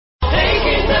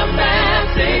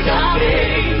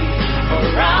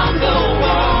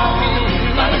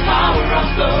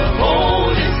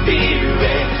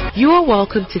You are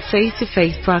welcome to Face to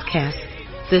Face broadcast.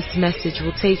 This message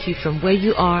will take you from where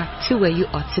you are to where you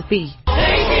ought to be.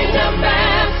 Taking the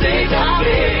message of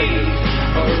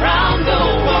faith around the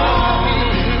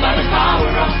world by the power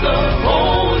of the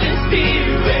Holy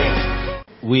Spirit.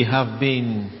 We have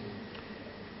been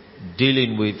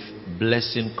dealing with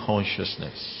blessing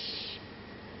consciousness,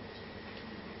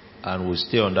 and we'll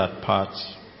stay on that part.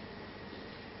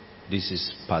 This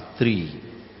is part 3,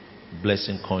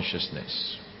 blessing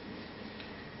consciousness.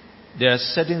 There are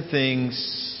certain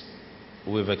things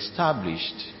we've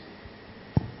established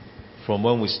from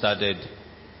when we started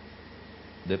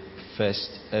the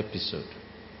first episode.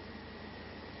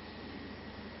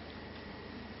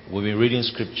 We've been reading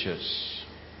scriptures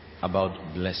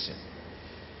about blessing.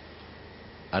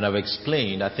 And I've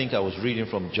explained, I think I was reading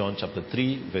from John chapter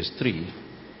 3, verse 3.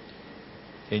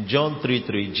 In John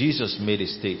 3:3, Jesus made a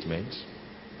statement.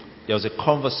 There was a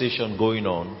conversation going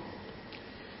on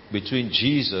between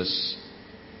Jesus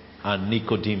and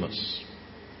Nicodemus.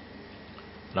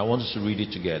 And I want us to read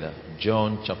it together.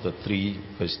 John chapter 3,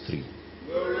 verse 3.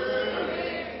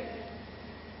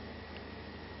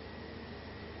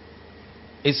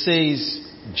 It says,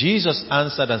 Jesus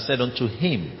answered and said unto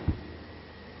him,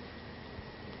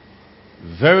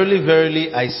 Verily,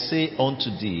 verily, I say unto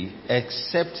thee,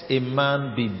 except a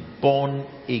man be born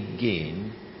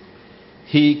again,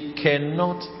 he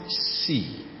cannot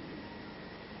see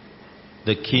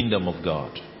the kingdom of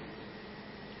God.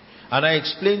 And I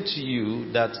explained to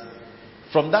you that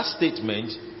from that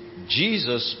statement,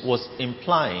 Jesus was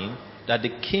implying that the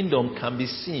kingdom can be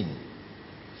seen.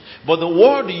 But the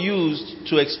word used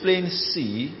to explain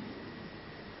see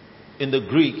in the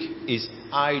Greek is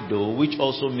eido, which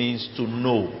also means to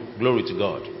know. Glory to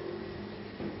God.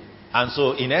 And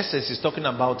so in essence, it's talking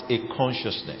about a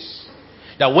consciousness.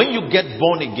 That when you get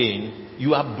born again,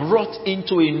 you are brought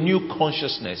into a new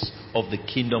consciousness of the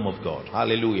kingdom of God.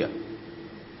 Hallelujah.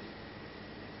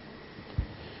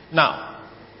 Now,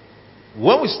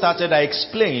 when we started, I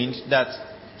explained that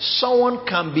someone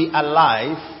can be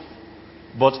alive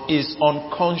but is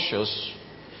unconscious.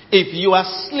 If you are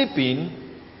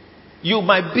sleeping, you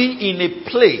might be in a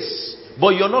place,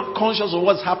 but you're not conscious of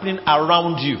what's happening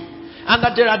around you. And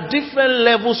that there are different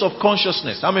levels of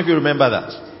consciousness. How many of you remember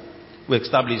that? We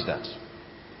established that.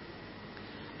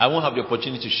 I won't have the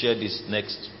opportunity to share this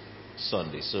next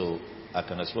Sunday, so I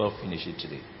can as well finish it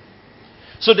today.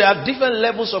 So there are different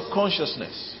levels of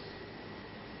consciousness.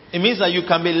 It means that you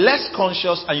can be less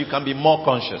conscious and you can be more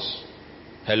conscious.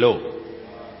 Hello.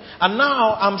 And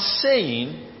now I'm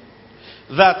saying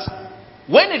that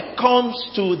when it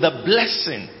comes to the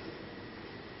blessing,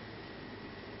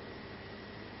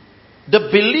 the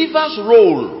believer's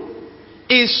role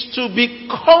is to be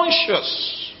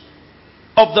conscious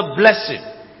of the blessing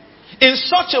in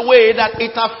such a way that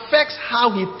it affects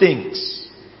how he thinks,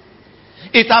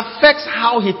 it affects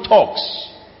how he talks,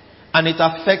 and it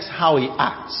affects how he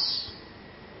acts.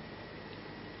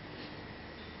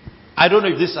 I don't know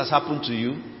if this has happened to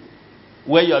you,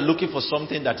 where you are looking for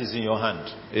something that is in your hand.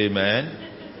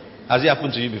 Amen. Has it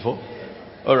happened to you before?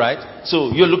 Alright.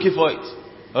 So you're looking for it.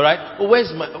 Alright. Oh,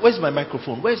 where's my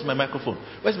microphone? Where's my microphone?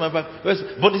 But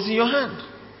it's in your hand.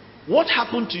 What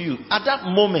happened to you? At that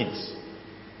moment,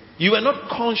 you are not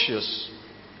conscious.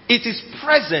 It is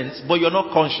present, but you're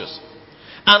not conscious.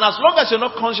 And as long as you're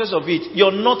not conscious of it,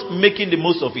 you're not making the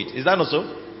most of it. Is that not so?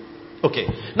 Okay.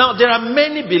 Now, there are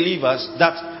many believers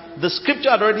that the scripture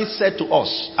had already said to us,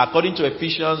 according to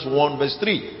Ephesians 1 verse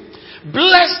 3.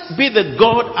 Blessed be the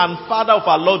God and Father of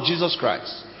our Lord Jesus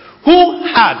Christ, who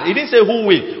had, he didn't say who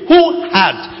will, who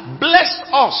had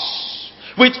blessed us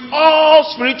with all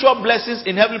spiritual blessings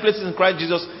in heavenly places in Christ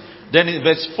Jesus. Then in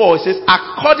verse 4 it says,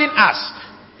 according as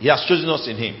he has chosen us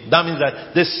in him. That means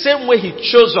that the same way he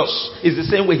chose us is the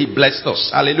same way he blessed us.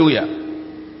 Hallelujah.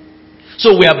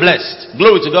 So we are blessed.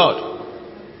 Glory to God.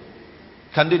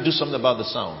 Can they do something about the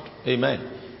sound? Amen.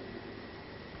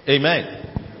 Amen.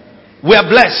 We are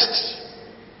blessed.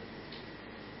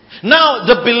 Now,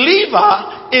 the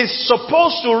believer is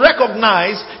supposed to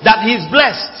recognize that he is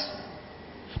blessed.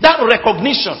 That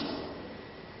recognition.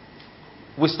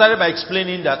 We started by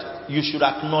explaining that you should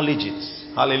acknowledge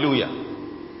it. Hallelujah.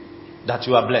 That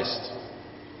you are blessed.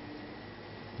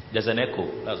 There's an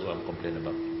echo. That's what I'm complaining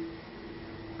about.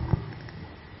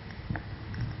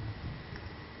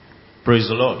 Praise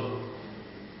the Lord.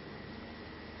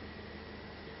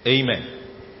 Amen.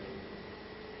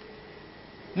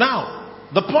 Now,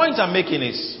 the point I'm making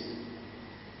is,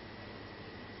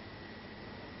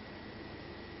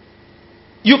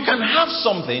 you can have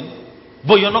something,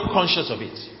 but you're not conscious of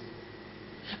it.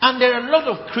 And there are a lot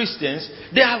of Christians,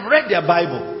 they have read their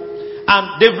Bible,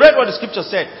 and they've read what the scripture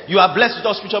said. You are blessed with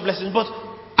all spiritual blessings. But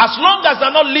as long as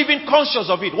they're not living conscious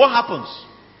of it, what happens?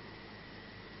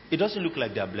 It doesn't look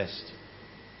like they're blessed.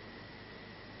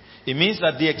 It means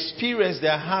that the experience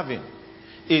they're having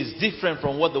is different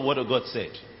from what the Word of God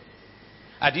said.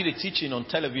 I did a teaching on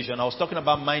television. I was talking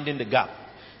about minding the gap.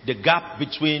 The gap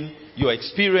between your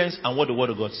experience and what the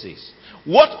Word of God says.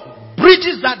 What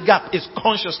bridges that gap is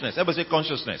consciousness. Everybody say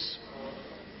consciousness.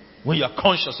 When you are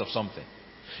conscious of something.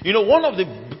 You know, one of the,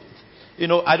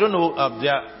 I don't know,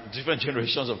 there are different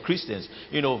generations of Christians.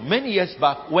 Many years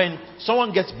back, when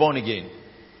someone gets born again,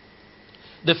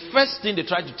 the first thing they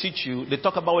try to teach you, they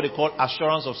talk about what they call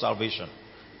assurance of salvation.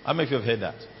 How many of you have heard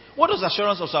that? What does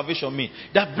assurance of salvation mean?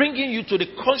 They're bringing you to the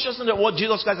consciousness of what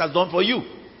Jesus Christ has done for you.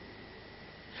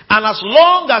 And as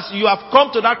long as you have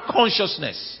come to that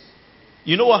consciousness,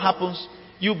 you know what happens?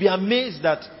 You'll be amazed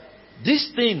that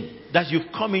this thing that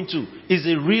you've come into is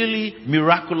a really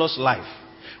miraculous life.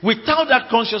 Without that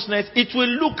consciousness, it will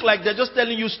look like they're just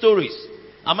telling you stories.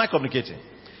 Am I communicating?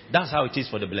 That's how it is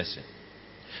for the blessing.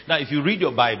 Now, if you read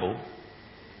your Bible,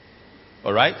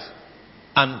 all right,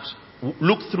 and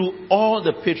look through all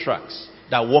the patriarchs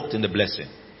that walked in the blessing.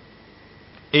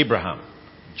 Abraham,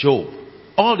 Job,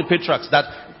 all the patriarchs that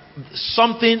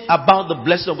something about the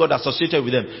blessing of God associated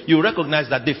with them, you recognize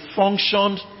that they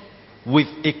functioned with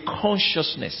a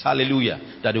consciousness, hallelujah,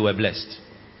 that they were blessed.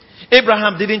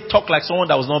 Abraham didn't talk like someone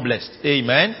that was not blessed.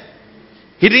 Amen.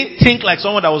 He didn't think like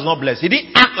someone that was not blessed. He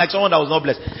didn't act like someone that was not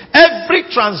blessed. Every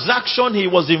transaction he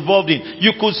was involved in,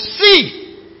 you could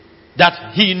see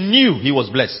that he knew he was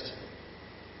blessed.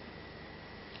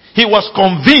 He was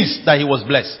convinced that he was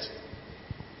blessed.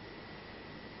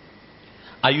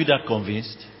 Are you that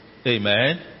convinced?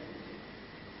 Amen.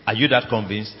 Are you that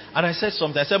convinced? And I said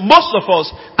something. I said, most of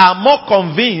us are more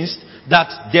convinced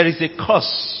that there is a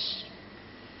curse.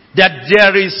 That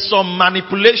there is some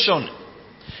manipulation.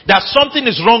 That something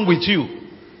is wrong with you.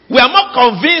 We are more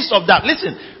convinced of that.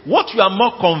 Listen, what you are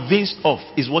more convinced of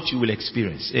is what you will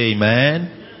experience. Amen.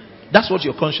 That's what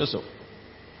you're conscious of.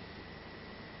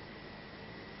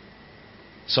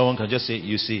 Someone can just say,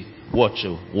 you see, watch.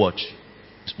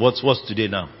 What's today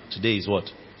now? Today is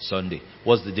what? Sunday.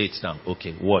 What's the date now?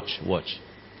 Okay, watch.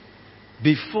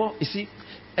 Before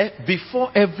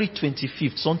every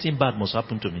 25th, something bad must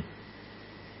happen to me.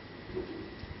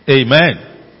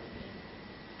 Amen.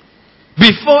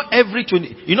 Before every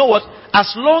 20, you know what?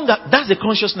 As long as that's the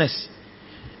consciousness.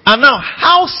 And now,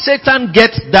 how Satan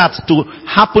gets that to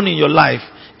happen in your life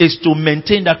is to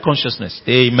maintain that consciousness.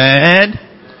 Amen.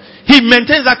 He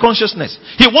maintains that consciousness.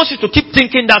 He wants you to keep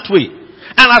thinking that way.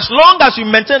 And as long as you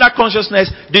maintain that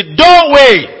consciousness, the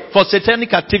doorway for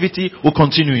satanic activity will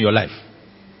continue in your life.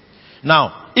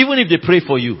 Now, even if they pray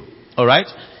for you, alright?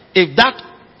 If that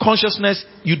consciousness,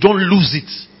 you don't lose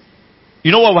it.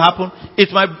 You know what will happen?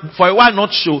 It might, for a while, not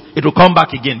show. It will come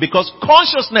back again. Because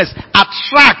consciousness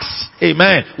attracts,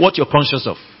 amen, what you're conscious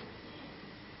of.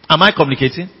 Am I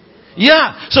communicating?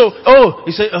 Yeah. So,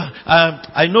 you say,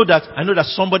 I know that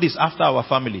somebody is after our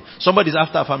family. Somebody is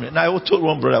after our family. Now, I told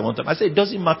one brother one time, I said, it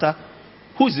doesn't matter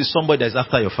who is the somebody that is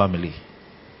after your family.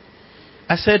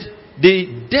 I said, the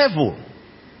devil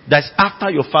that's after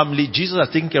your family, Jesus has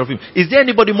taken care of him. Is there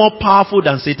anybody more powerful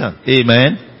than Satan?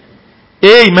 Amen.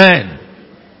 Amen.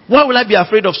 Why will I be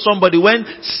afraid of somebody when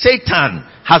Satan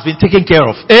has been taken care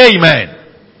of? Amen.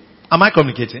 Am I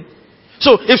communicating?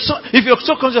 So if you're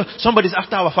so conscious, somebody's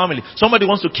after our family, somebody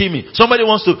wants to kill me, somebody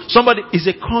is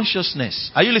a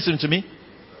consciousness. Are you listening to me?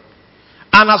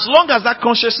 And as long as that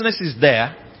consciousness is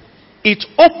there, it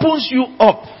opens you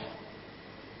up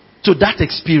to that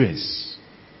experience.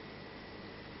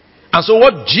 And so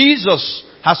what Jesus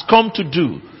has come to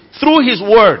do through his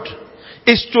word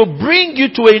is to bring you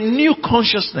to a new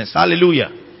consciousness. Hallelujah.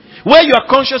 Where you are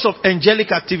conscious of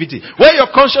angelic activity. Where you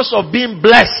are conscious of being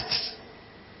blessed.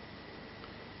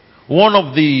 One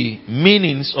of the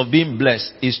meanings of being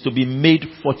blessed is to be made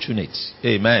fortunate.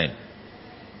 Amen.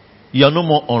 You are no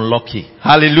more unlucky.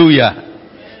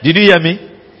 Hallelujah. Did you hear me?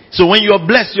 So when you are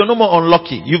blessed, you're no more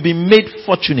unlucky. You've been made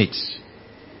fortunate.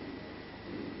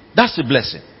 That's the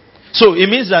blessing. So it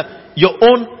means that your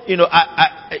own, your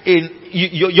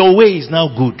way is now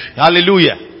good.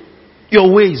 Hallelujah.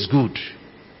 Your way is good.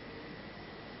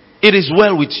 It is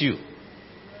well with you.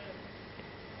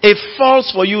 It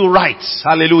falls for you right.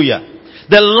 Hallelujah.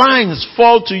 The lines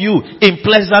fall to you in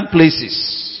pleasant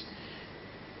places.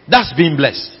 That's being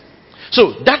blessed.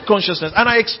 So that consciousness, and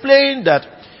I explained that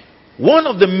one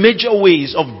of the major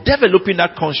ways of developing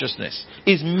that consciousness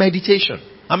is meditation.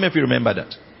 How many of you remember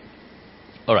that?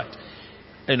 Alright.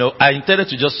 I intended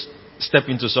to just step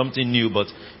into something new, but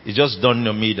it just dawned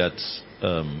on me that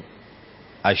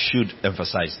I should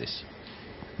emphasize this.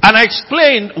 And I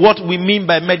explained what we mean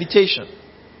by meditation.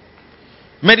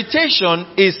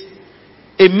 Meditation is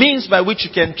a means by which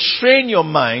you can train your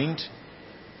mind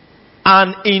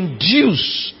and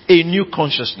induce a new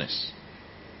consciousness.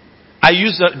 I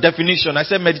use a definition. I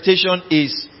said meditation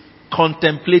is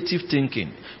contemplative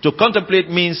thinking. To contemplate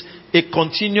means a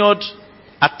continued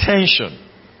attention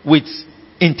with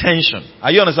intention.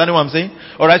 Are you understanding what I'm saying?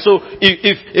 Alright, so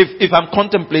if I'm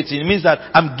contemplating, it means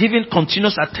that I'm giving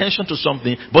continuous attention to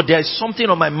something, but there is something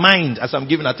on my mind as I'm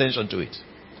giving attention to it.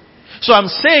 So I'm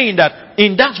saying that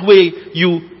in that way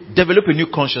you develop a new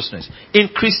consciousness. In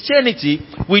Christianity,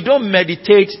 we don't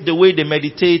meditate the way they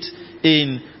meditate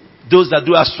in those that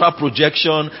do astral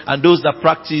projection and those that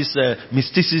practice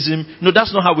mysticism. No,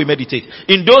 that's not how we meditate.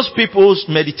 In those people's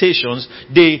meditations,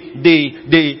 they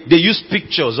use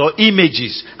pictures or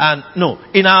images. And no,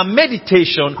 in our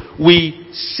meditation,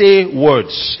 we say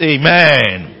words.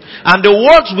 Amen. And the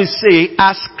words we say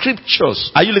are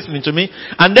scriptures. Are you listening to me?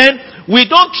 And then we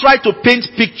don't try to paint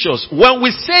pictures. When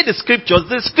we say the scripture,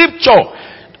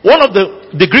 one of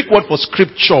the Greek word for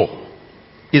scripture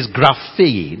is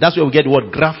graphe. That's where we get the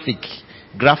word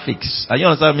graphics. Are you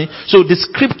understand me? So the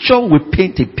scripture will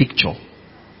paint a picture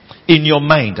in your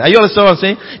mind. Are you understand what I'm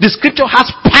saying? The scripture has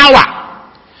power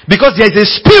because there is a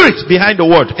spirit behind the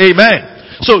word. Amen.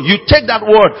 So you take that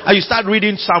word and you start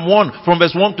reading Psalm 1 from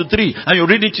verse 1 to 3, and you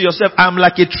read it to yourself. I'm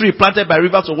like a tree planted by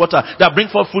rivers of water that bring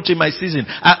forth fruit in my season,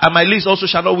 and my leaves also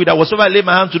shall not wither. Whatsoever I lay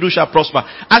my hand to do shall prosper.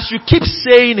 As you keep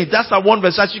saying it, that's that one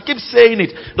verse. As you keep saying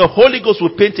it, the Holy Ghost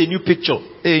will paint a new picture.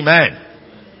 Amen.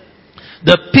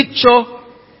 The picture,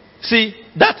 see,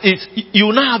 that is, you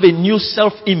now have a new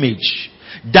self-image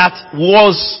that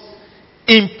was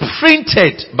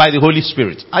imprinted by the Holy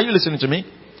Spirit. Are you listening to me?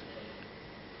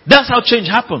 That's how change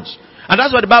happens. And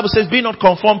that's what the Bible says, be not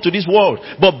conformed to this world,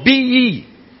 but be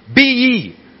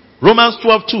ye, Romans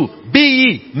 12:2, be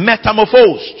ye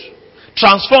metamorphosed,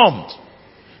 transformed.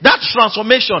 That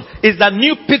transformation is that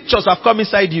new pictures have come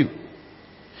inside you.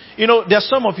 You know, there are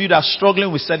some of you that are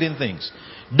struggling with certain things.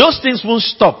 Those things won't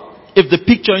stop if the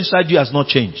picture inside you has not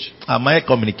changed. Am I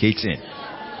communicating?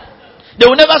 They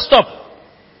will never stop.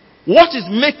 What is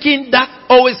making that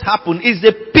always happen is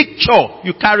the picture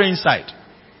you carry inside.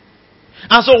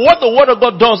 And so what the Word of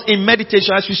God does in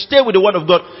meditation, as you stay with the Word of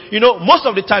God, you know, most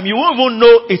of the time you won't even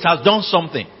know it has done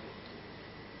something.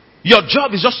 Your job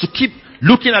is just to keep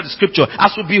looking at the scripture.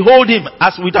 As we behold Him,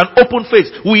 as with an open face,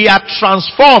 we are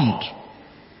transformed.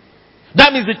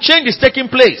 That means the change is taking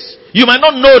place. You might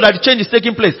not know that the change is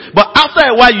taking place, but after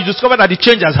a while you discover that the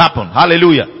change has happened.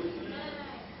 Hallelujah.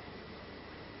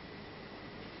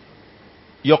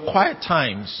 Your quiet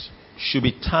times should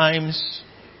be times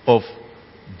of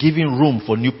giving room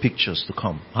for new pictures to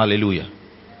come. Hallelujah.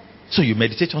 So you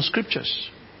meditate on scriptures.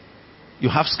 You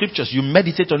have scriptures. You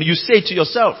meditate on it. You say it to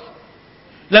yourself.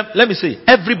 Let me say,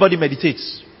 everybody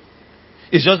meditates.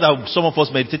 It's just that some of us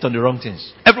meditate on the wrong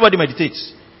things. Everybody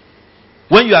meditates.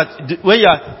 When you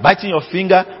are biting your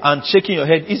finger and shaking your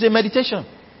head, it's a meditation.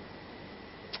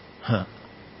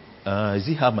 Is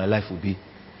it how my life will be?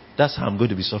 That's how I'm going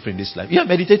to be suffering this life. You are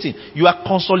meditating. You are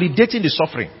consolidating the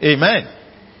suffering. Amen.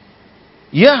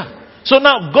 Yeah. So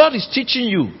now God is teaching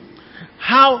you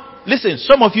how, listen,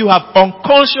 some of you have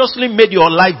unconsciously made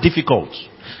your life difficult.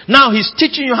 Now He's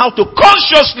teaching you how to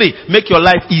consciously make your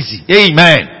life easy.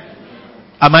 Amen.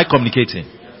 Am I communicating?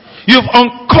 You've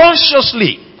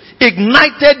unconsciously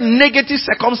ignited negative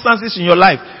circumstances in your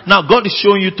life. Now God is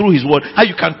showing you through His word how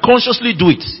you can consciously do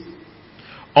it.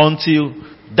 Until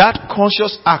that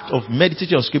conscious act of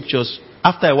meditating on scriptures,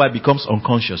 after a while, becomes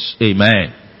unconscious.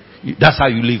 Amen. That's how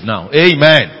you live now.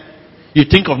 Amen. You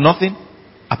think of nothing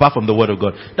apart from the word of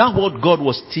God. That's what God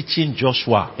was teaching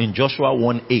Joshua in Joshua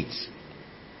 1:8.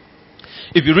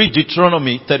 If you read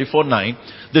Deuteronomy 34:9,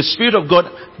 the Spirit of God,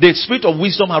 the Spirit of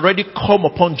wisdom had already come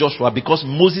upon Joshua because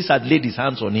Moses had laid his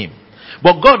hands on him.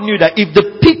 But God knew that if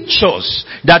the pictures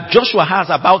that Joshua has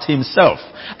about himself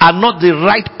are not the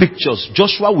right pictures,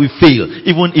 Joshua will fail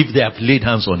even if they have laid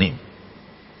hands on him.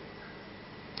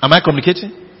 Am I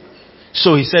communicating?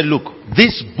 So He said, look,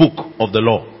 this book of the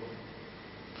law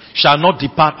shall not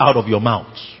depart out of your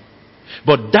mouth,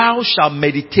 but thou shalt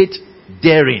meditate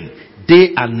therein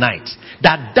day and night,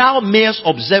 that thou mayest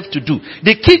observe to do.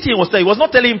 The key thing was that He was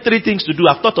not telling him 3 things to do.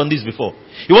 I've taught on this before.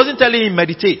 He wasn't telling him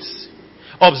meditate,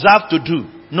 observe to do.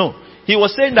 No. He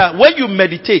was saying that when you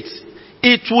meditate,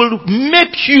 it will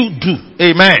make you do.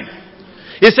 Amen.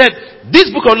 He said, this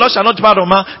book of law shall not depart from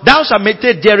mouth, thou shalt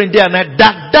meditate therein day and night,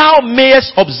 that thou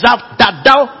mayest observe,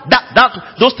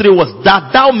 those 3 words, that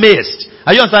thou mayest.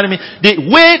 Are you understanding me? The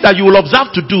way that you will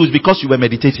observe to do is because you were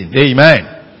meditating. Amen.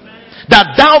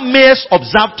 That thou mayest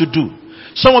observe to do.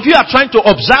 Some of you are trying to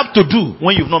observe to do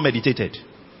when you've not meditated.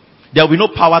 There will be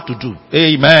no power to do.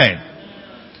 Amen.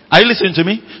 Are you listening to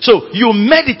me? So you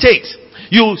meditate.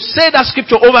 You say that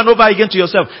scripture over and over again to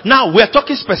yourself. Now we're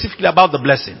talking specifically about the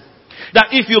blessing.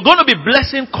 That if you're going to be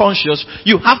blessing conscious,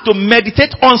 you have to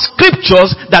meditate on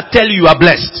scriptures that tell you you are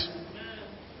blessed.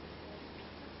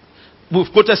 We've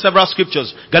quoted several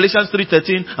scriptures. Galatians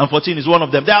 3:13 and 14 is one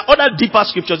of them. There are other deeper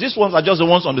scriptures. These ones are just the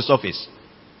ones on the surface.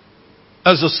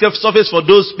 As the surface for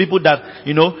those people that,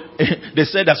 they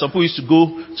said that some people used to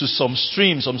go to some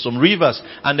streams, some rivers,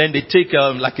 and then they take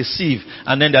like a sieve,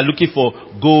 and then they're looking for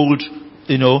gold,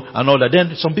 and all that.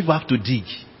 Then some people have to dig.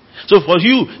 So for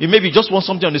you, it may be just want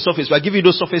something on the surface. So I give you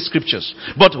those surface scriptures.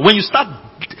 But when you start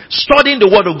studying the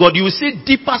word of God, you will see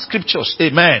deeper scriptures.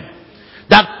 Amen.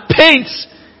 That paints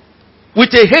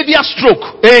with a heavier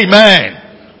stroke. Amen.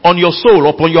 On your soul,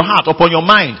 upon your heart, upon your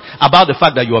mind, about the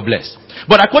fact that you are blessed.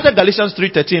 But I quoted Galatians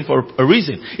 3:13 for a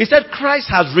reason. He said Christ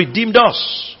has redeemed us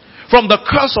from the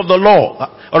curse of the law.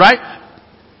 Alright?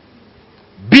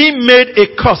 Being made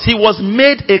a curse. He was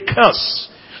made a curse.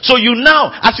 So you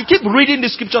now, as you keep reading the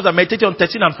scriptures and meditating on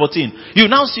 13 and 14, you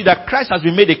now see that Christ has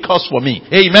been made a curse for me.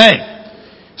 Amen.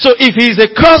 So if he is a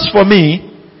curse for me,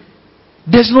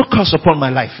 there's no curse upon my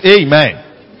life. Amen.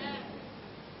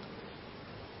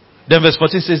 Then verse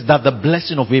 14 says that the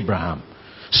blessing of Abraham.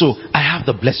 So I have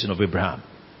the blessing of Abraham.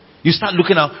 You start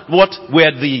looking at what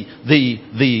were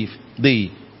the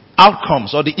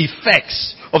outcomes or the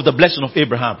effects of the blessing of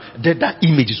Abraham. That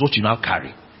image is what you now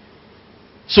carry.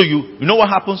 So you know what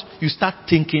happens? You start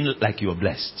thinking like you're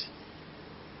blessed.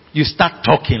 You start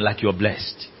talking like you're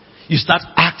blessed. You start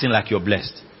acting like you're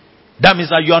blessed. That means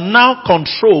that you are now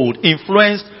controlled,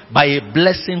 influenced by a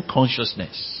blessing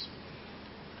consciousness.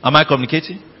 Am I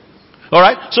communicating?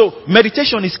 Alright? So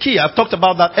meditation is key. I've talked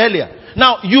about that earlier.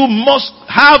 Now you must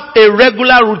have a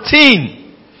regular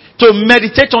routine to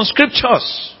meditate on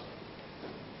scriptures.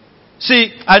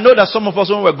 See, I know that some of us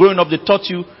when we were growing up, they taught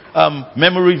you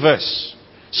memory verse.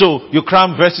 So you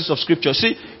cram verses of scripture.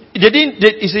 See,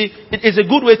 it is a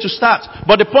good way to start.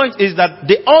 But the point is that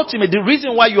the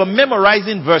reason why you are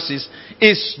memorizing verses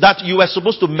is that you are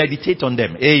supposed to meditate on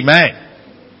them. Amen.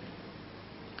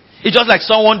 It's just like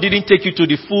someone didn't take you to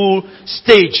the full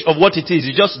stage of what it is.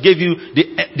 He just gave you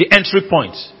the entry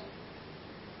point.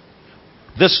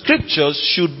 The scriptures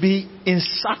should be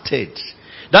inserted.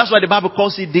 That's why the Bible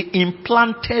calls it the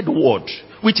implanted word,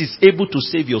 which is able to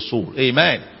save your soul.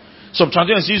 Amen. Some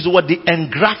translations use the word the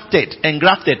engrafted.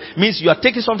 Engrafted means you are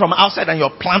taking something from outside and you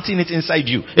are planting it inside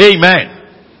you.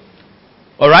 Amen.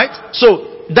 Alright?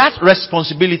 So that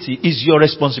responsibility is your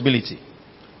responsibility.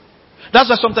 That's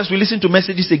why sometimes we listen to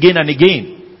messages again and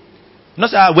again. Not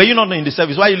say, were you not in the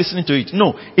service? Why are you listening to it?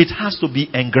 No, it has to be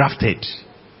engrafted.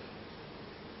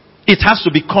 It has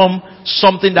to become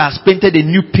something that has painted a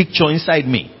new picture inside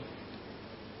me.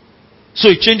 So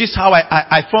it changes how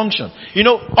I function.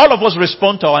 All of us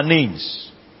respond to our names.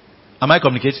 Am I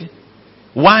communicating?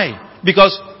 Why?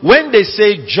 Because when they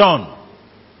say John,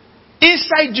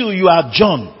 inside you are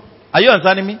John. Are you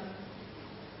understanding me?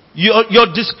 Your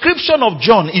description of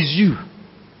John is you.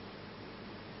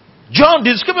 The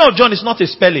description of John is not a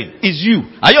spelling. It's you.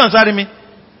 Are you understanding me?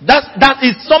 That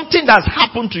is something that's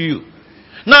happened to you.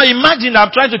 Now imagine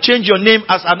I'm trying to change your name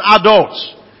as an adult.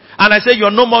 And I say you're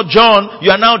no more John,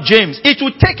 you are now James. It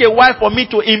will take a while for me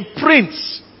to imprint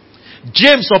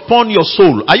James upon your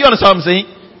soul. Are you understand what I'm saying?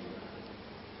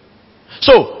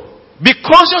 So, be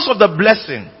conscious of the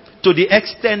blessing to the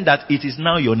extent that it is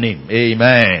now your name.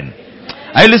 Amen.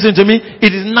 Are you listening to me?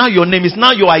 It is now your name. It's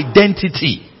now your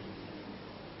identity.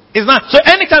 It's not. So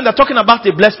anytime they're talking about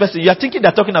a blessed person, you're thinking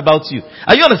they're talking about you.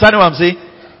 Are you understanding what I'm saying?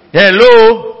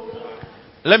 Hello?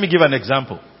 Let me give an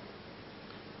example.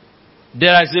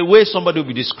 There is a way somebody will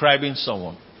be describing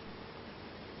someone.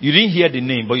 You didn't hear the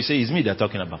name, but you say, it's me they're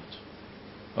talking about.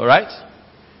 Alright?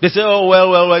 They say, oh,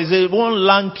 well, is it one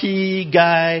lanky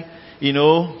guy,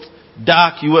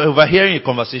 dark, you were overhearing a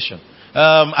conversation.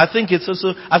 I think it's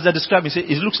also, as they describe it,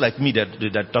 it looks like me that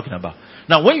they're talking about.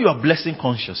 Now, when you are blessing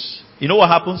conscious, you know what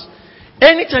happens?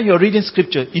 Anytime you're reading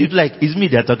scripture, you'd like, it's me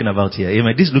they're talking about here.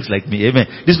 Amen. This looks like me.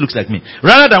 Amen. This looks like me.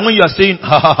 Rather than when you are saying,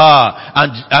 ha ha ha,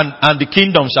 and the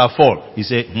kingdom shall fall. You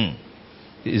say,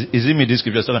 is it me this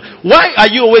scripture? Why are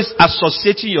you always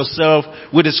associating yourself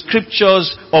with the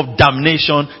scriptures of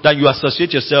damnation than you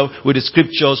associate yourself with the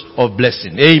scriptures of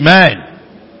blessing? Amen.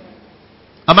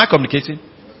 Am I communicating?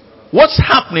 What's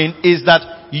happening is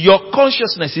that your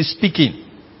consciousness is speaking.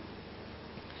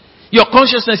 Your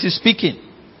consciousness is speaking.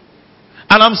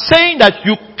 And I'm saying that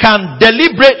you can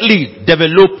deliberately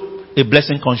develop a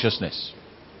blessing consciousness.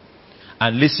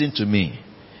 And listen to me.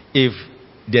 If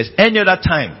there's any other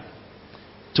time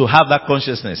to have that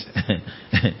consciousness,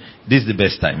 this is the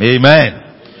best time.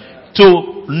 Amen.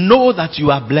 To know that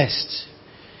you are blessed.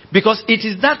 Because it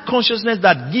is that consciousness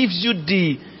that gives you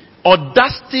the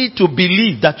audacity to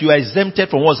believe that you are exempted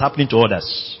from what's happening to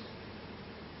others.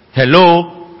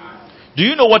 Hello? Do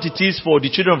you know what it is for the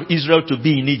children of Israel to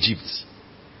be in Egypt?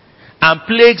 And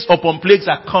plagues upon plagues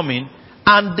are coming,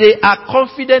 and they are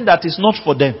confident that it's not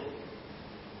for them.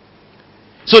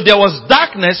 So there was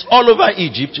darkness all over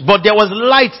Egypt, but there was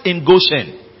light in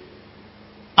Goshen.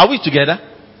 Are we together?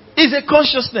 It's a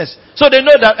consciousness. So they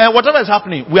know that whatever is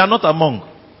happening, we are not among.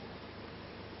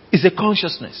 It's a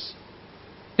consciousness.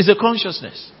 It's a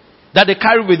consciousness that they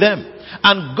carry with them.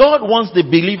 And God wants the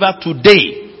believer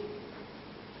today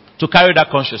to carry that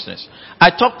consciousness. I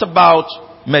talked about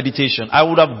meditation. I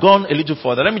would have gone a little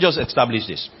further. Let me just establish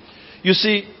this. You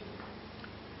see,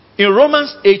 in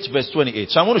Romans 8 verse 28,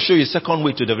 so I want to show you a second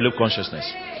way to develop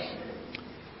consciousness.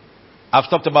 I've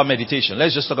talked about meditation.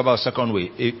 Let's just talk about a second way,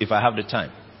 if I have the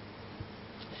time.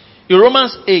 In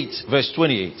Romans 8 verse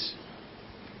 28,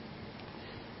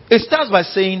 it starts by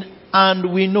saying,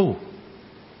 and we know.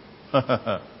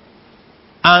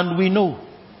 And we know.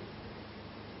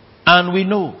 And we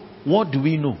know. What do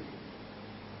we know?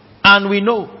 And we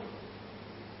know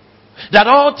that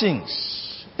all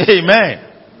things, amen,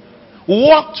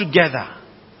 work together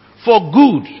for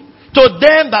good to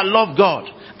them that love God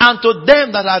and to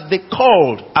them that are they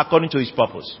called according to his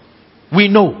purpose. We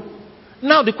know.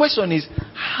 Now the question is,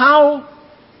 how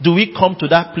do we come to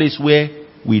that place where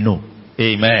we know?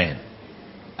 Amen.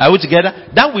 Are we together?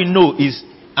 That we know is,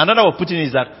 another way of putting it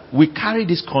is that we carry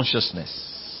this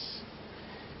consciousness.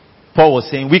 Paul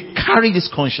was saying, we carry this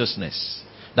consciousness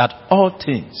that all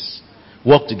things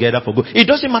work together for good. It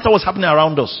doesn't matter what's happening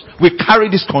around us. We carry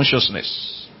this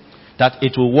consciousness that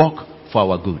it will work for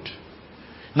our good.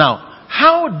 Now,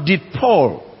 how did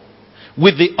Paul,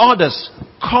 with the others,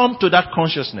 come to that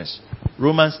consciousness?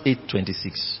 Romans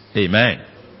 8:26. Amen.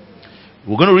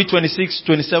 We're going to read 26,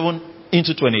 27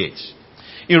 into 28.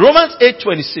 In Romans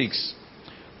 8:26,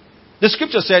 the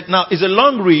scripture said, now it's a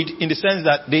long read in the sense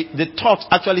that the thought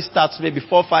actually starts maybe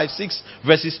 4, 5, 6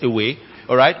 verses away.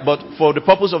 Alright, but for the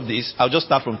purpose of this, I'll just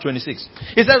start from 26.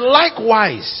 It says,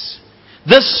 likewise,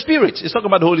 the Spirit, it's talking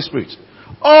about the Holy Spirit,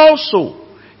 also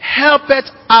helpeth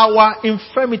our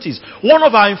infirmities. One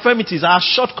of our infirmities, our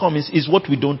shortcomings, is what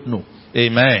we don't know.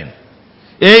 Amen.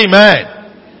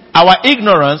 Amen. Our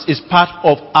ignorance is part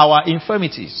of our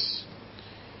infirmities.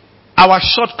 Our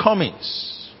shortcomings.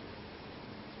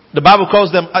 The Bible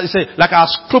calls them, I say, like our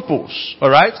scruples.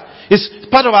 Alright? It's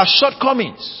part of our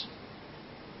shortcomings.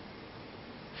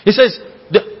 It says,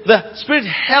 the Spirit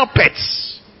helpeth.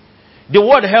 The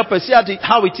word helpeth, see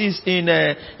how it is in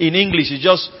English, it's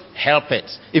just helpeth.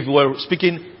 If we were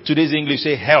speaking today's English,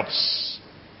 say helps.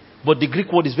 But the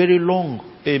Greek word is very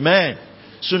long. Amen.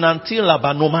 Sunantila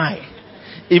banomai.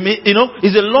 You know,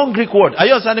 it's a long Greek word. Are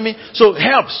you understanding me? So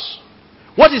helps.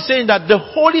 What is saying that the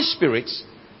Holy Spirit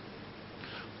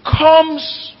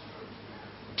comes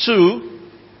to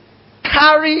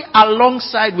carry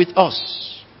alongside with us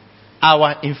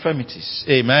our infirmities.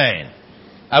 Amen.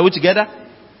 Are we together?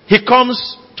 He comes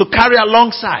to carry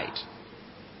alongside.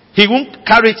 He won't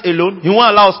carry it alone. He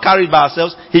won't allow us to carry it by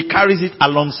ourselves. He carries it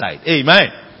alongside. Amen.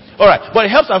 Alright. But it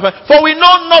helps us. For we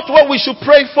know not what we should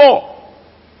pray for,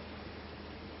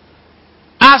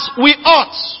 as we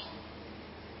ought.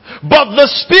 But the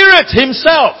Spirit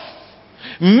himself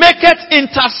maketh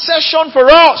intercession for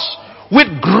us with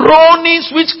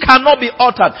groanings which cannot be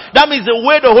uttered. That means the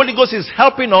way the Holy Ghost is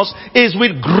helping us is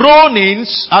with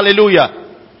groanings,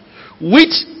 hallelujah,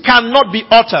 which cannot be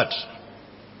uttered.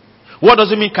 What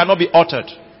does it mean cannot be uttered?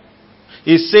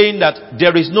 It's saying that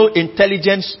there is no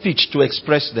intelligent speech to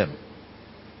express them.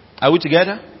 Are we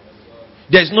together?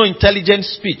 There's no intelligent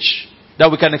speech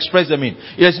that we can express them in.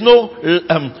 There's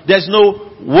no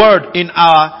word in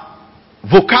our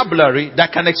vocabulary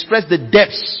that can express the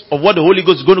depths of what the Holy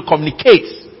Ghost is going to communicate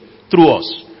through us.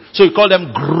 So we call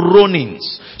them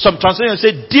groanings. Some translations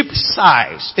say deep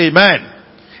sighs. Amen.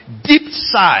 Deep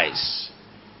sighs.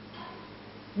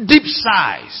 Deep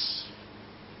sighs.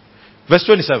 Verse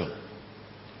 27.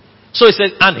 So it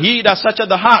says, and he that searcheth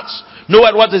the hearts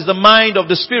knoweth what is the mind of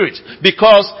the Spirit,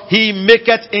 because he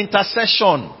maketh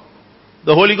intercession,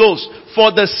 the Holy Ghost,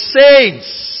 for the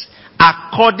saints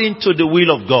according to the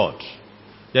will of God.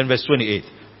 Then verse 28.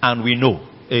 And we know,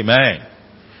 amen,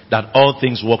 that all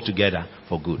things work together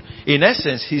for good. In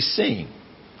essence, he's saying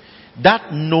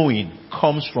that knowing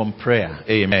comes from prayer.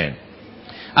 Amen.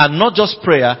 And not just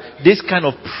prayer, this kind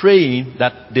of praying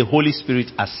that the Holy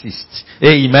Spirit assists.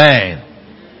 Amen.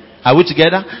 Are we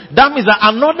together? That means that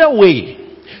another way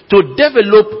to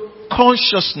develop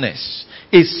consciousness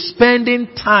is spending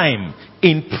time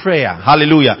in prayer.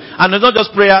 Hallelujah. And it's not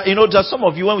just prayer. Just some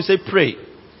of you, when we say pray,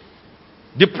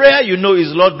 the prayer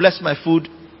is, Lord, bless my food.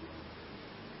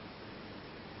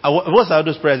 What's all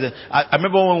those prayers? I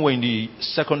remember when we were in the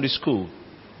secondary school,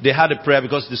 they had a prayer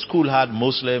because the school had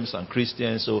Muslims and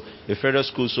Christians, so a federal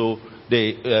school, so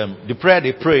the prayer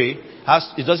they pray,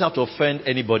 it doesn't have to offend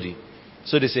anybody.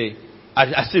 So they say,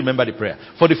 I still remember the prayer.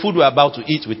 For the food we're about to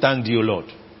eat, we thank thee, O Lord.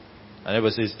 And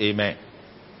everybody says, Amen.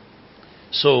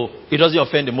 So it doesn't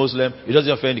offend the Muslim, it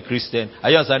doesn't offend the Christian. Are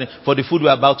you understanding? For the food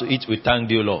we're about to eat, we thank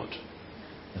thee, O Lord.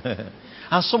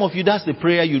 And some of you, that's the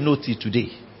prayer you know till today.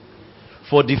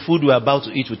 For the food we're about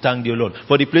to eat, we thank thee, O Lord.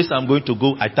 For the place I'm going to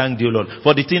go, I thank thee, O Lord.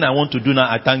 For the thing I want to do now,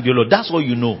 I thank thee, O Lord. That's what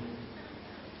you know.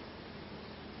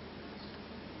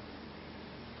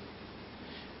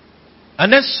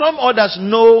 And then some others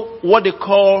know what they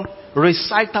call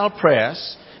recital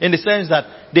prayers, in the sense that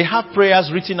they have prayers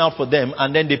written out for them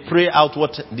and then they pray out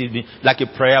like a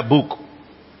prayer book.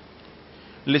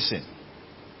 Listen.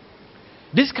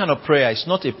 This kind of prayer is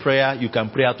not a prayer you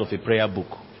can pray out of a prayer book.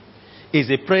 It's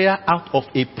a prayer out of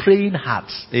a praying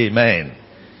heart. Amen.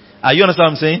 Are you understand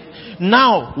what I'm saying?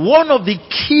 Now, one of the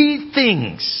key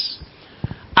things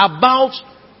about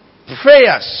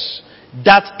prayers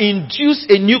that induce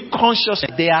a new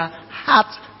consciousness, they are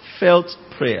heartfelt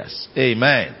prayers.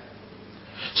 Amen.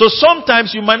 So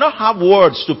sometimes you might not have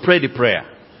words to pray the prayer,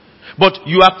 but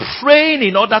you are praying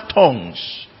in other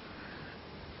tongues.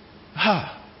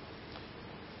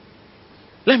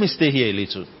 Let me stay here a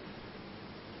little.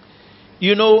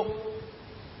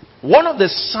 One of the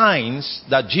signs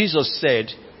that Jesus said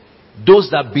those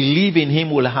that believe in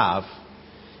him will have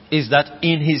is that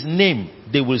in his name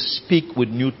they will speak with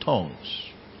new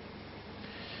tongues.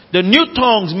 The new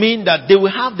tongues mean that they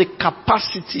will have the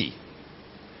capacity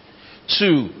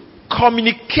to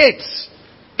communicate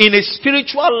in a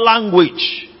spiritual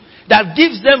language that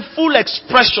gives them full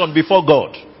expression before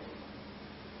God.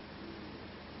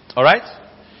 Alright?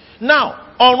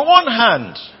 Now, on one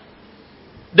hand,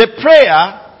 the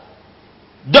prayer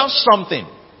does something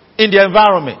in the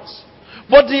environment.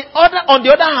 But on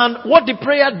the other hand, what the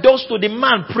prayer does to the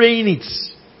man praying it.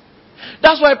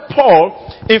 That's why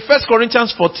Paul, in 1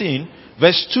 Corinthians 14,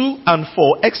 verse 2 and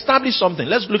 4, established something.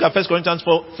 Let's look at 1 Corinthians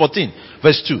 14,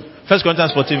 verse 2. 1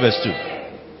 Corinthians 14, verse 2.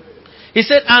 He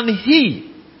said,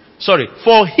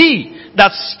 for he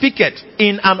that speaketh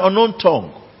in an unknown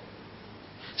tongue,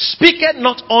 speaketh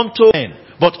not unto men,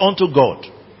 but unto God.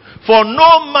 For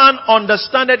no man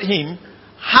understandeth him,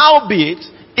 howbeit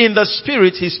in the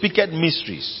spirit he speaketh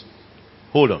mysteries.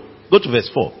 Hold on. Go to verse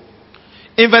 4.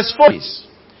 In verse 4 is,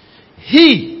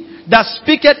 he that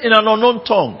speaketh in an unknown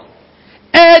tongue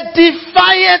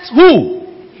edifieth who?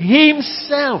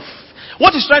 Himself.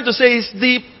 What he's trying to say is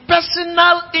the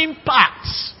personal impact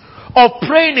of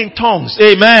praying in tongues.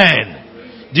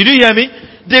 Amen. Did you hear me?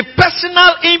 The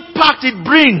personal impact it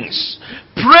brings.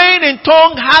 Praying in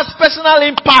tongue has personal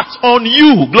impact on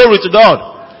you. Glory to God.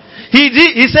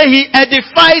 He said he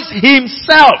edifies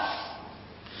himself.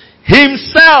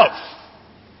 Himself.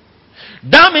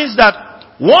 That means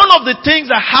that one of the things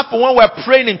that happen when we're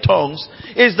praying in tongues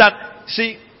is that,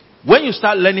 see, when you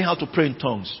start learning how to pray in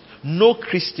tongues, no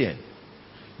Christian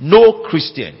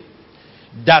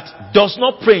that does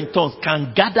not pray in tongues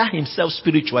can gather himself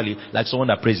spiritually like someone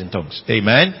that prays in tongues.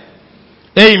 Amen.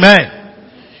 Amen.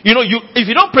 If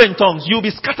you don't pray in tongues, you'll be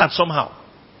scattered somehow.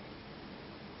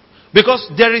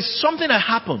 Because there is something that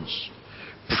happens.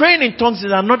 Praying in tongues is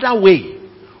another way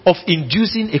of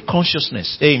inducing a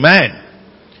consciousness. Amen.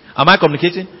 Am I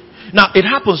communicating? Now, it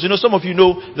happens, some of you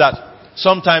know that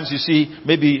sometimes you see,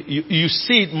 maybe you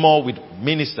see it more with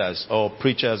ministers or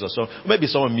preachers or so. Maybe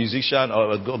someone musician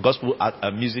or a gospel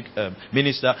music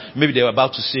minister. Maybe they're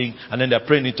about to sing and then they're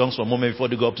praying in tongues for a moment before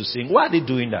they go up to sing. Why are they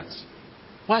doing that?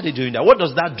 Why are they doing that? What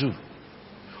does that do?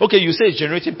 Okay, you say it's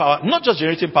generating power. Not just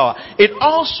generating power. It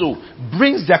also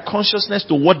brings their consciousness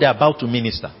to what they're about to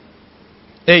minister.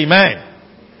 Amen.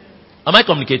 Am I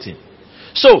communicating?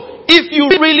 So, if you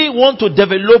really want to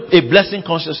develop a blessing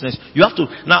consciousness, you have to,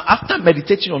 now after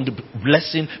meditating on the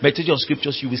blessing, meditating on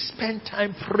scriptures, you will spend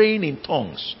time praying in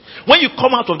tongues. When you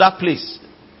come out of that place,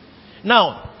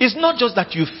 now, it's not just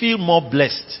that you feel more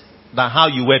blessed than how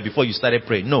you were before you started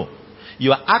praying. No.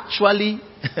 You are actually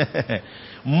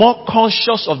more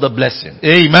conscious of the blessing.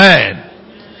 Amen.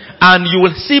 And you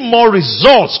will see more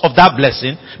results of that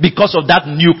blessing because of that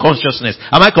new consciousness.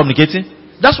 Am I communicating?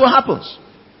 That's what happens.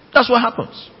 That's what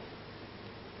happens.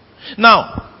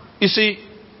 Now, you see,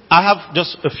 I have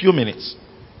just a few minutes.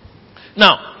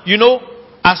 Now,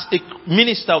 as a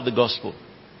minister of the gospel,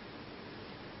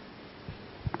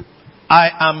 I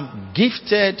am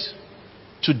gifted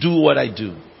to do what I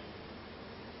do.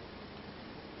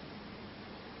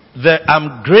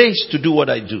 I'm graced to do what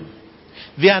I do.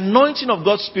 The anointing of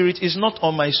God's Spirit is not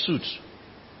on my suit.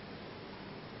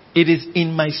 It is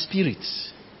in my spirit.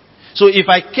 So if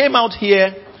I came out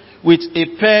here with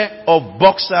a pair of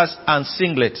boxers and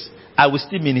singlets, I will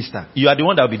still minister. You are the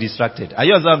one that will be distracted. Are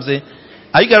you understand what I'm saying?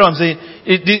 Are you getting what I'm saying?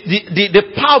 The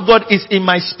power of God is in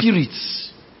my spirit.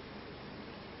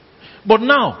 But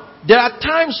now, there are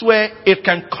times where it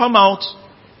can come out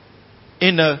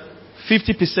in a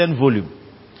 50% volume.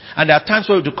 And there are times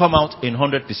where it will come out in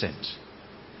 100%.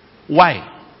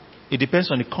 Why? It depends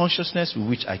on the consciousness with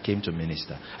which I came to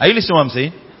minister. Are you listening to what I'm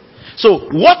saying? So,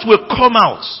 what will come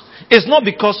out is not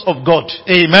because of God.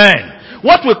 Amen.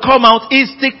 What will come out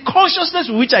is the consciousness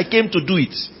with which I came to do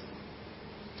it.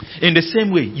 In the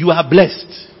same way, you are blessed.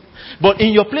 But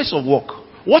in your place of work,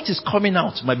 what is coming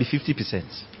out might be 50%.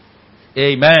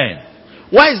 Amen.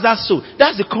 Why is that so?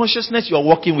 That's the consciousness you are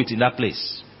working with in that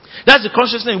place. That's the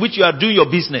consciousness in which you are doing your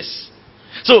business.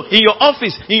 So in your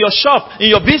office, in your shop, in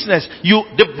your business,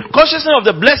 the consciousness of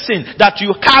the blessing that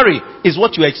you carry is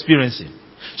what you are experiencing.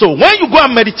 So when you go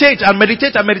and meditate and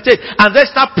meditate and meditate and then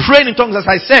start praying in tongues as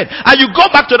I said, and you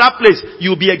go back to that place,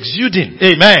 you'll be exuding.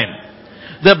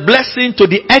 Amen. The blessing to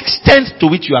the extent to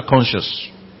which you are conscious.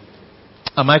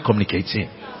 Am I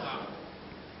communicating?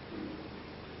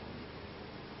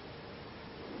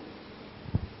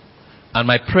 And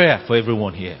my prayer for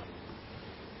everyone here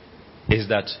is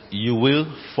that you will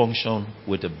function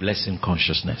with a blessing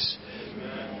consciousness.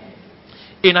 Amen.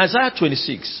 In Isaiah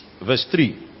 26, verse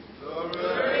 3,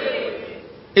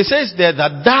 it says there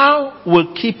that thou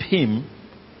wilt keep him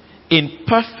in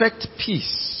perfect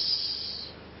peace,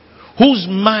 whose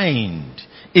mind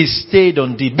is stayed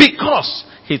on thee, because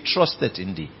he trusted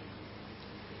in thee.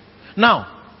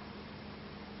 Now,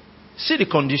 see the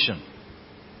condition.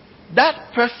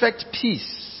 That perfect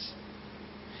peace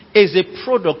is a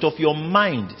product of your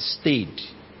mind stayed.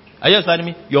 Are you understanding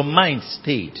me? Your mind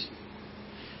stayed.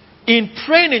 In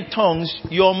praying in tongues,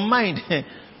 your mind,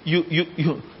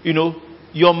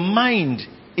 your mind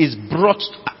is brought,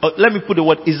 let me put the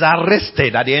word, is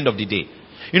arrested at the end of the day.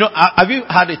 Have you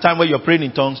had a time where you're praying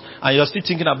in tongues and you're still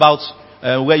thinking about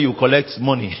where you collect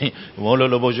money?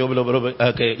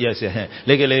 Okay, yes,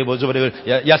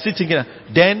 you're still thinking.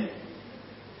 Then,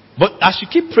 but as you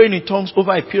keep praying in tongues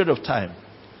over a period of time,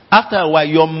 after a while,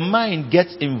 your mind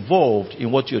gets involved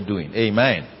in what you're doing.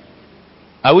 Amen.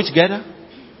 Are we together?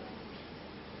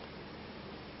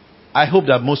 I hope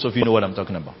that most of you know what I'm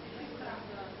talking about.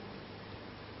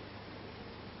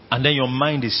 And then your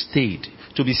mind is stayed.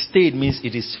 To be stayed means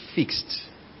it is fixed.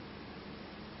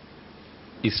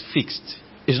 It's fixed.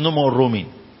 It's no more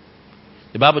roaming.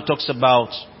 The Bible talks about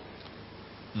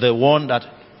the one that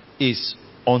is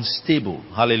unstable.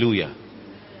 Hallelujah.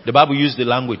 The Bible used the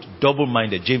language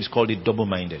double-minded. James called it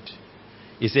double-minded.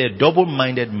 He said a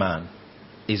double-minded man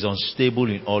is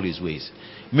unstable in all his ways.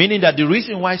 Meaning that the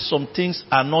reason why some things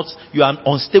are not, you are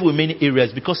unstable in many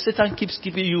areas, because Satan keeps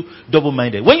keeping you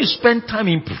double-minded. When you spend time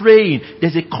in praying,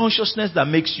 there's a consciousness that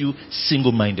makes you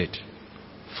single-minded,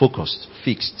 focused,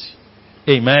 fixed.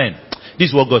 Amen. This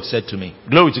is what God said to me.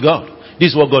 Glory to God.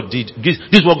 This is what God did. This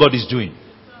is what God is doing.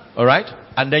 Alright?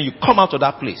 And then you come out of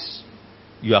that place.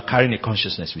 You are carrying a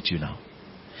consciousness with you now.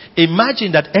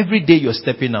 Imagine that every day you're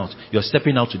stepping out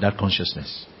with that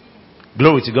consciousness.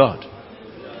 Glory to God.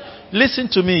 Listen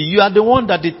to me. You are the one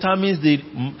that determines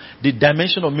the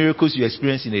dimension of miracles you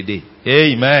experience in a day.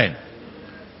 Amen.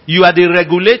 You are the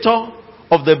regulator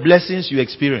of the blessings you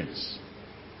experience.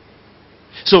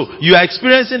 So, you are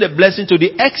experiencing the blessing to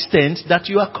the extent that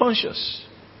you are conscious.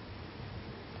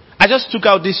 I just took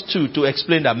out these two to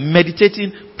explain that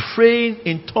meditating, praying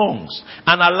in tongues,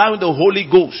 and allowing the Holy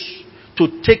Ghost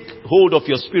to take hold of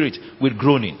your spirit with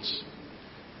groanings.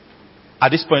 At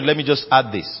this point, let me just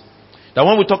add this. That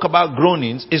when we talk about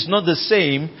groanings, it's not the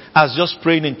same as just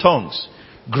praying in tongues.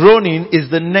 Groaning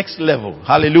is the next level.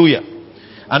 Hallelujah.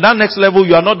 And that next level,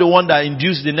 you are not the one that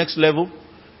induced the next level.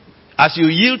 As you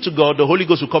yield to God, the Holy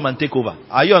Ghost will come and take over.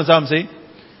 Are you understand what I'm saying?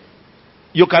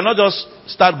 You cannot just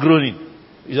start groaning.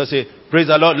 You just say, praise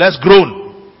the Lord, let's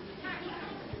groan.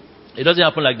 It doesn't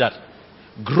happen like that.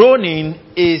 Groaning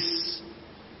is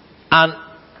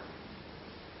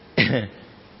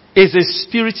is a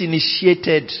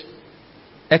spirit-initiated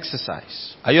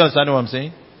exercise. Are you understanding what I'm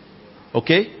saying?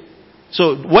 Okay?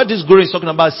 So what this groaning is talking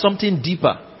about is something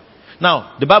deeper.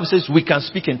 Now, the Bible says we can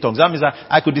speak in tongues. That means that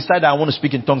I could decide that I want to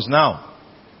speak in tongues now.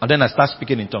 And then I start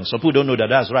speaking in tongues. Some people don't know that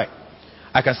that's right.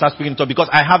 I can start speaking in tongues because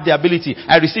I have the ability.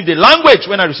 I received the language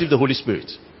when I received the Holy Spirit.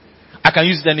 I can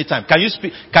use it anytime. Can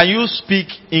you speak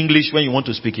English when you want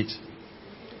to speak it?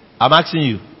 I'm asking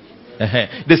you.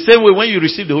 The same way when you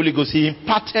receive the Holy Ghost, He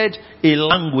imparted a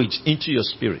language into your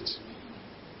spirit.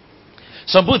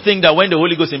 Some people think that when the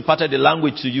Holy Ghost imparted the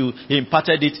language to you, He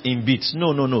imparted it in bits.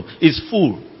 No. It's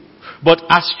full. But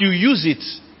as you use it,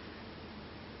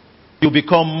 you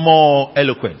become more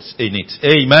eloquent in it.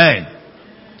 Amen.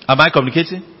 Am I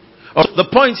communicating? The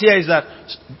point here is that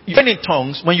in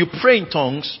tongues, when you pray in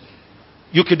tongues,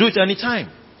 you can do it anytime.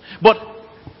 But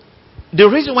the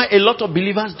reason why a lot of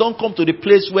believers don't come to the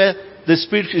place where the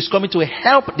Spirit is coming to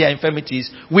help their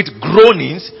infirmities with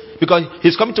groanings, because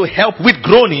He's coming to help with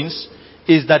groanings,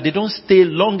 is that they don't stay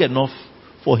long enough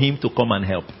for Him to come and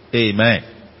help.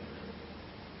 Amen.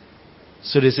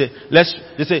 So they say,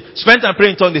 spend time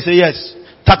praying in tongues. They say, yes.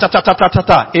 Ta ta ta ta ta ta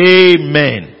ta.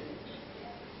 Amen.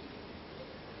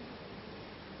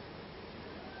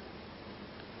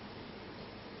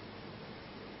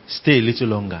 Stay a little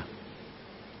longer.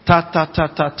 Ta ta ta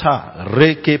ta ta.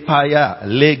 Rekepaya.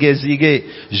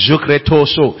 Legezige.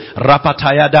 Jukretoso.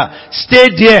 Rapatayada. Stay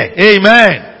there.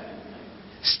 Amen.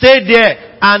 Stay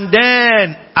there. And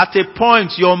then at a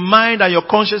point your mind and your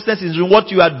consciousness is in what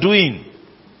you are doing.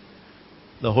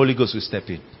 The Holy Ghost will step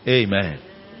in. Amen.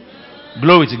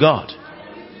 Glory to God.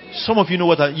 Some of you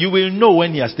know you will know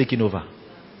when He has taken over.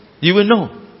 You will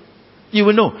know. You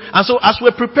will know. And so as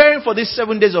we're preparing for these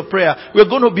 7 days of prayer, we're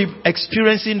going to be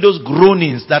experiencing those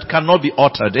groanings that cannot be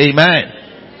uttered. Amen.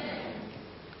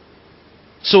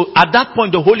 So at that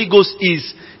point, the Holy Ghost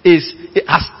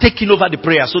has taken over the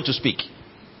prayer, so to speak.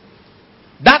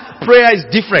 That prayer is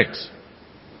different.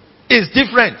 It's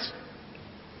different.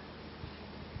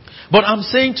 But I'm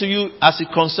saying to you, as it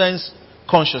concerns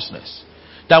consciousness,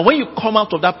 that when you come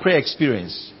out of that prayer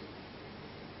experience,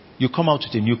 you come out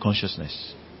with a new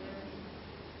consciousness.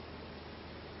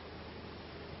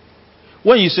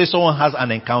 When you say someone has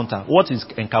an encounter, what is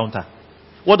encounter?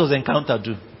 What does encounter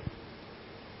do?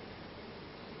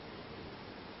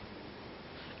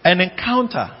 An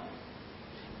encounter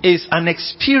is an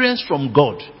experience from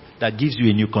God that gives you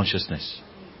a new consciousness.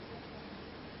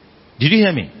 Did you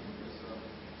hear me?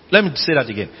 Let me say that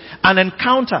again. An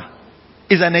encounter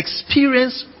is an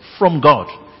experience from God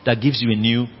that gives you a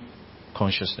new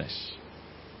consciousness.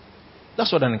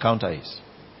 That's what an encounter is.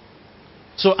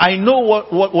 So I know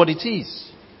what it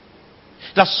is.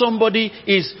 That somebody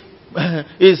is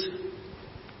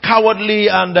cowardly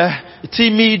and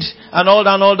timid and all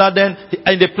that. Then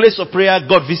in the place of prayer,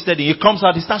 God visited him. He comes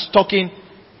out, he starts talking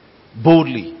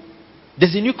boldly.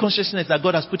 There's a new consciousness that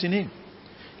God has put in him.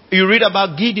 You read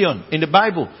about Gideon in the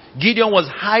Bible. Gideon was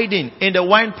hiding in the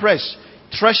wine press,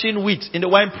 threshing wheat in the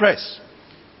wine press,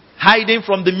 hiding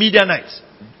from the Midianites.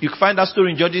 You can find that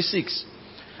story in Judges 6.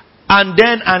 And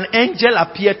then an angel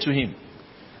appeared to him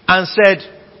and said,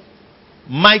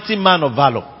 mighty man of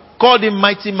valor. Called him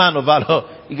mighty man of valor.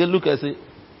 You can look and say,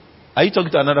 are you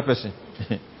talking to another person?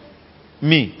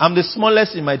 Me. I'm the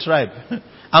smallest in my tribe.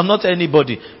 I'm not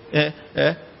anybody.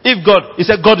 If God, he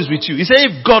said, God is with you. He said,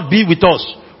 if God be with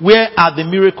us, where are the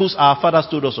miracles our fathers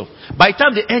told us of? By the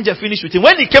time the angel finished with him,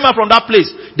 when he came out from that place,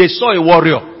 they saw a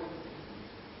warrior.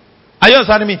 Are you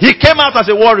understanding me? He came out as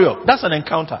a warrior. That's an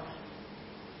encounter.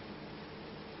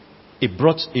 It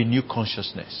brought a new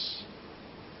consciousness.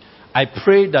 I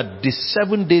pray that the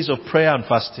 7 days of prayer and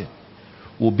fasting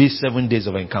will be 7 days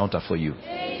of encounter for you.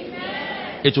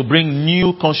 Amen. It will bring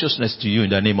new consciousness to you in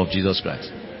the name of Jesus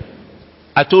Christ.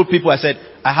 I told people, I said,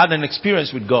 I had an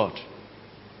experience with God.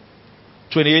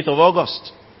 28th of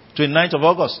August, 29th of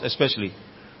August especially,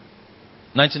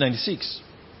 1996.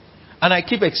 And I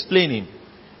keep explaining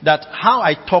that how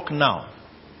I talk now,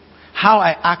 how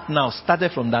I act now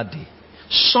started from that day.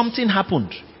 Something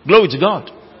happened. Glory to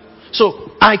God.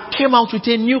 So I came out with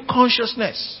a new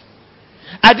consciousness.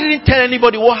 I didn't tell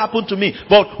anybody what happened to me.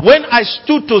 But when I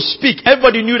stood to speak,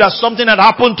 everybody knew that something had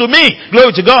happened to me.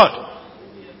 Glory to God.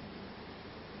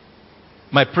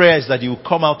 My prayer is that you will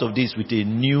come out of this with a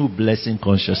new blessing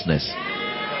consciousness.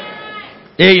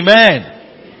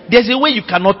 Amen. There's a way you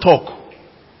cannot talk.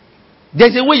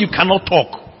 There's a way you cannot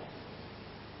talk.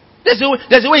 There's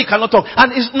a way you cannot talk.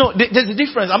 And there's a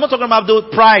difference. I'm not talking about the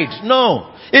pride.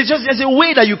 No. It's just there's a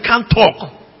way that you can't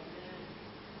talk.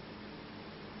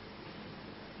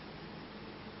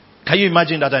 Can you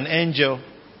imagine that an angel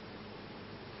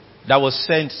that was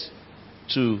sent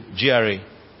to GRA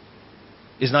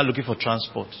is not looking for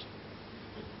transport?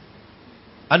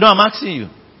 I know I'm asking you.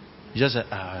 You just say,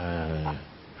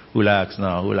 Who will I ask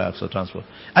now? Who will I ask for transport?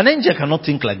 An angel cannot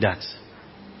think like that.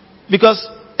 Because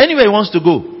anywhere he wants to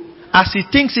go, as he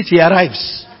thinks it, he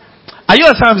arrives. Are you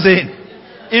understand what I'm saying?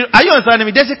 Are you understanding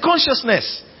me? There's a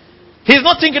consciousness. He's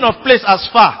not thinking of place as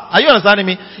far. Are you understanding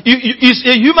me? He's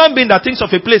a human being that thinks of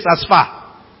a place as far.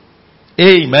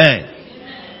 Amen.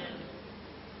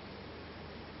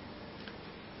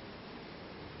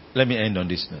 Let me end on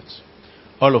this note.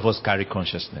 All of us carry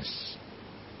consciousness.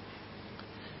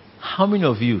 How many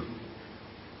of you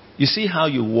see how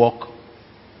you walk?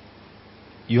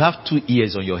 You have 2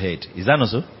 ears on your head. Is that not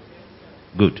so?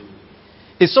 Good.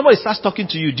 If somebody starts talking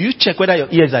to you, do you check whether your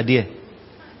ears are there?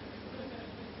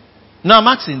 No, I'm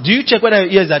asking, do you check whether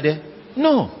your ears are there?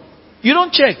 No. You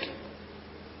don't check.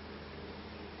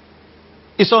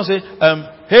 If someone say,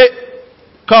 hey,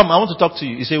 come, I want to talk to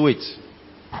you. You say, wait.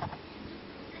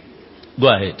 Go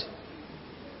ahead.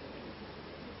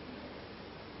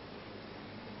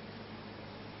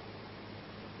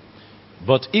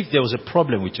 But if there was a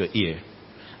problem with your ear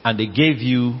and they gave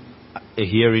you a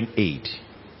hearing aid,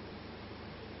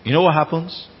 you know what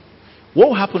happens? What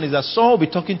will happen is that someone will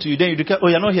be talking to you, then you declare, oh,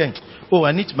 you're not hearing. Oh,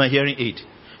 I need my hearing aid.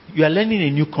 You are learning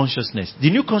a new consciousness. The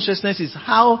new consciousness is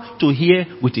how to hear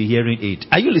with a hearing aid.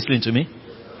 Are you listening to me?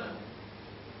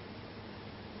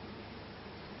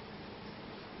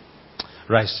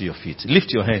 Rise to your feet. Lift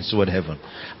your hands toward heaven.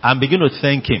 And begin to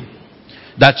thank Him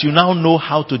that you now know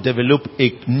how to develop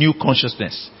a new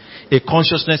consciousness. A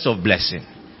consciousness of blessing.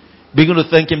 Begin to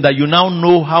thank Him that you now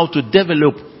know how to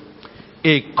develop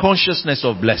a consciousness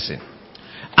of blessing.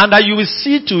 And that you will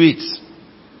see to it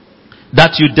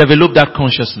that you develop that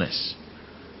consciousness.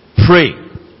 Pray.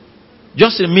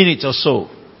 Just a minute or so.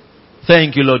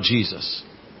 Thank you, Lord Jesus.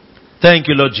 Thank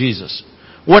you, Lord Jesus.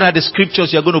 What are the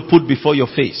scriptures you're going to put before your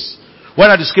face? What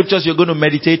are the scriptures you're going to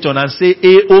meditate on and say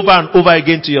over and over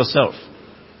again to yourself?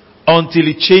 Until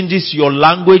it changes your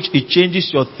language, it changes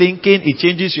your thinking, it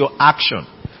changes your action.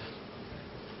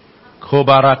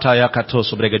 Kobarata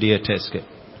yakatos brigadier teske.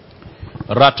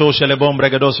 Rato shelebom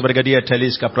brigados brigadier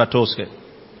teliska pratoske.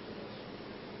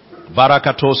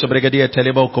 Barakatos brigadier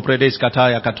telebo kopredes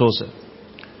kataya katose.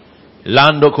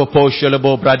 Lando kopo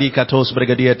shelebo bradikatos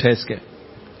brigadier teske.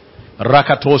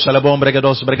 Rakatos shelebom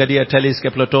brigados brigadier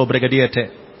teliske plato brigadier te.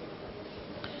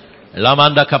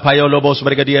 Lamanda kapayo lobos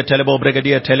brigadier telebo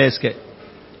brigadier teleske.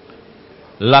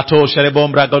 Lato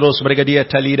shelebom bragados brigadier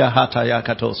talida hataya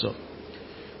katoso.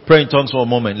 Pray in tongues for a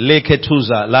moment.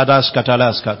 Leketuza ladas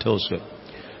katalas katoske.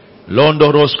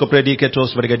 Londo rosko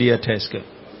prediketos brigadier teske.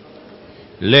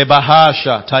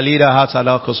 Lebahasha talida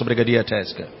hatalakos brigadier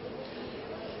teske.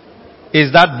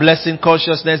 Is that blessing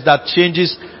consciousness that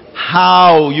changes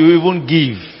how you even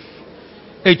give?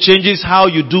 It changes how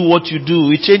you do what you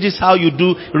do. It changes how you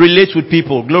relate with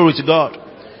people. Glory to God.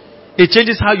 It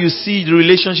changes how you see the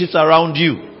relationships around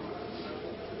you.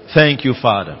 Thank you,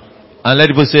 Father. And let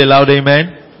people say loud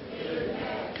amen.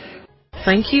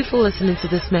 Thank you for listening to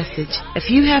this message. If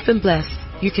you have been blessed,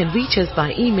 you can reach us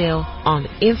by email on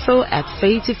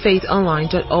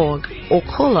info@faith2faithonline.org or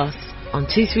call us on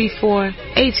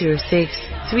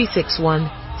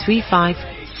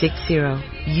 234-806-361-3560.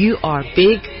 You are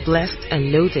big, blessed,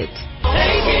 and loaded.